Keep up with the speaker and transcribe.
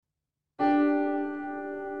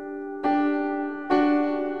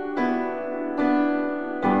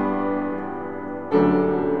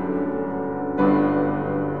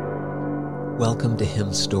Welcome to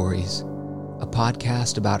Hymn Stories, a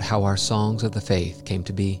podcast about how our songs of the faith came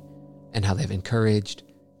to be and how they've encouraged,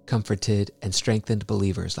 comforted, and strengthened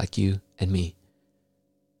believers like you and me.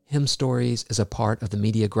 Hymn Stories is a part of the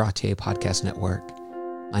Media Gratiae podcast network.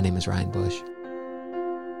 My name is Ryan Bush.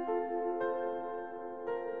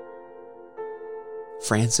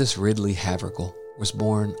 Frances Ridley Havergal was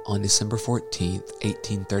born on December 14th,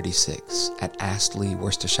 1836 at Astley,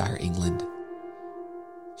 Worcestershire, England.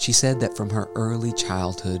 She said that from her early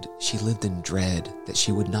childhood, she lived in dread that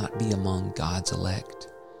she would not be among God's elect.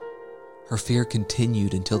 Her fear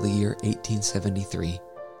continued until the year 1873.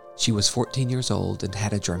 She was 14 years old and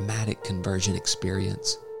had a dramatic conversion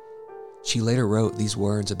experience. She later wrote these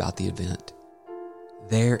words about the event.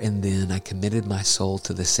 "There and then I committed my soul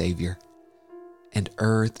to the Savior, and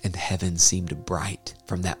earth and heaven seemed bright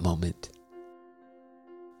from that moment."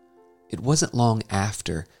 It wasn't long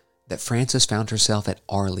after that Frances found herself at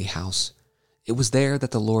Arley House. It was there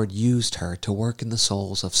that the Lord used her to work in the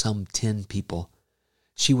souls of some 10 people.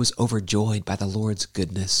 She was overjoyed by the Lord's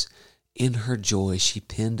goodness. In her joy, she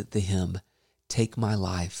penned the hymn, "Take my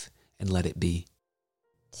life and let it be."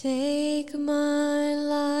 Take my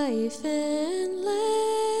life and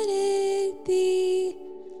let it be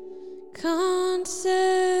consecrated,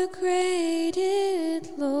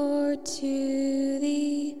 Lord, to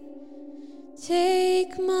Thee.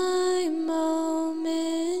 Take my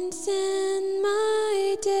moments and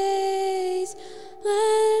my days,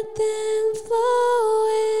 let them flow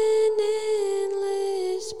in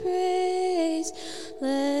endless praise,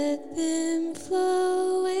 let them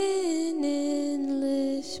flow in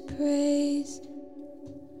endless praise.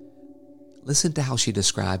 Listen to how she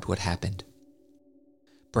described what happened.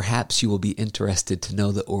 Perhaps you will be interested to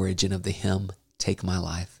know the origin of the hymn, "Take My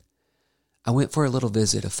Life." I went for a little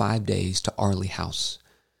visit of 5 days to Arley House.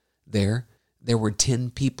 There were 10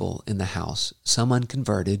 people in the house, some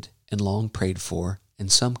unconverted and long prayed for,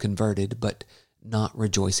 and some converted but not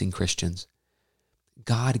rejoicing Christians.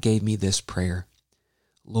 God gave me this prayer,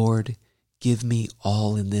 "Lord, give me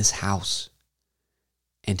all in this house."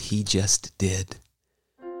 And He just did.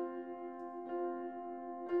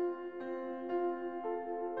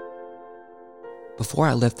 Before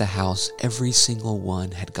I left the house, every single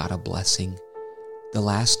one had got a blessing. The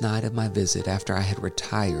last night of my visit, after I had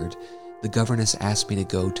retired, the governess asked me to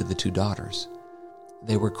go to the 2 daughters.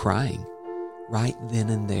 They were crying. Right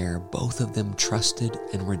then and there, both of them trusted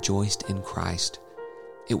and rejoiced in Christ.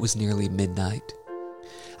 It was nearly midnight.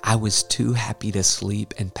 I was too happy to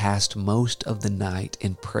sleep and passed most of the night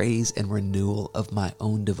in praise and renewal of my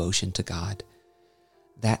own devotion to God.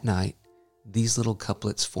 That night, these little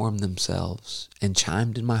couplets formed themselves and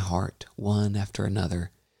chimed in my heart one after another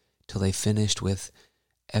till they finished with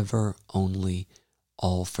 "Ever only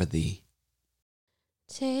all for Thee."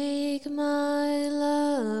 Take my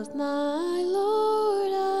love, my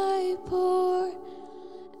Lord, I pour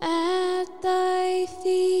at Thy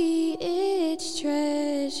feet its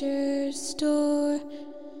treasure store.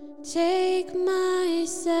 Take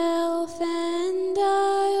myself and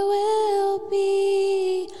I will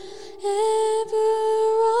be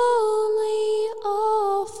ever only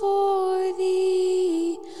all for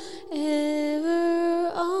Thee,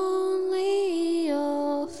 ever only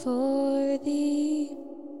all for Thee.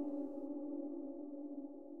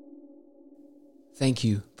 Thank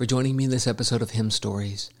you for joining me in this episode of Hymn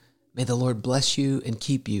Stories. May the Lord bless you and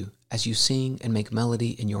keep you as you sing and make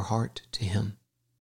melody in your heart to Him.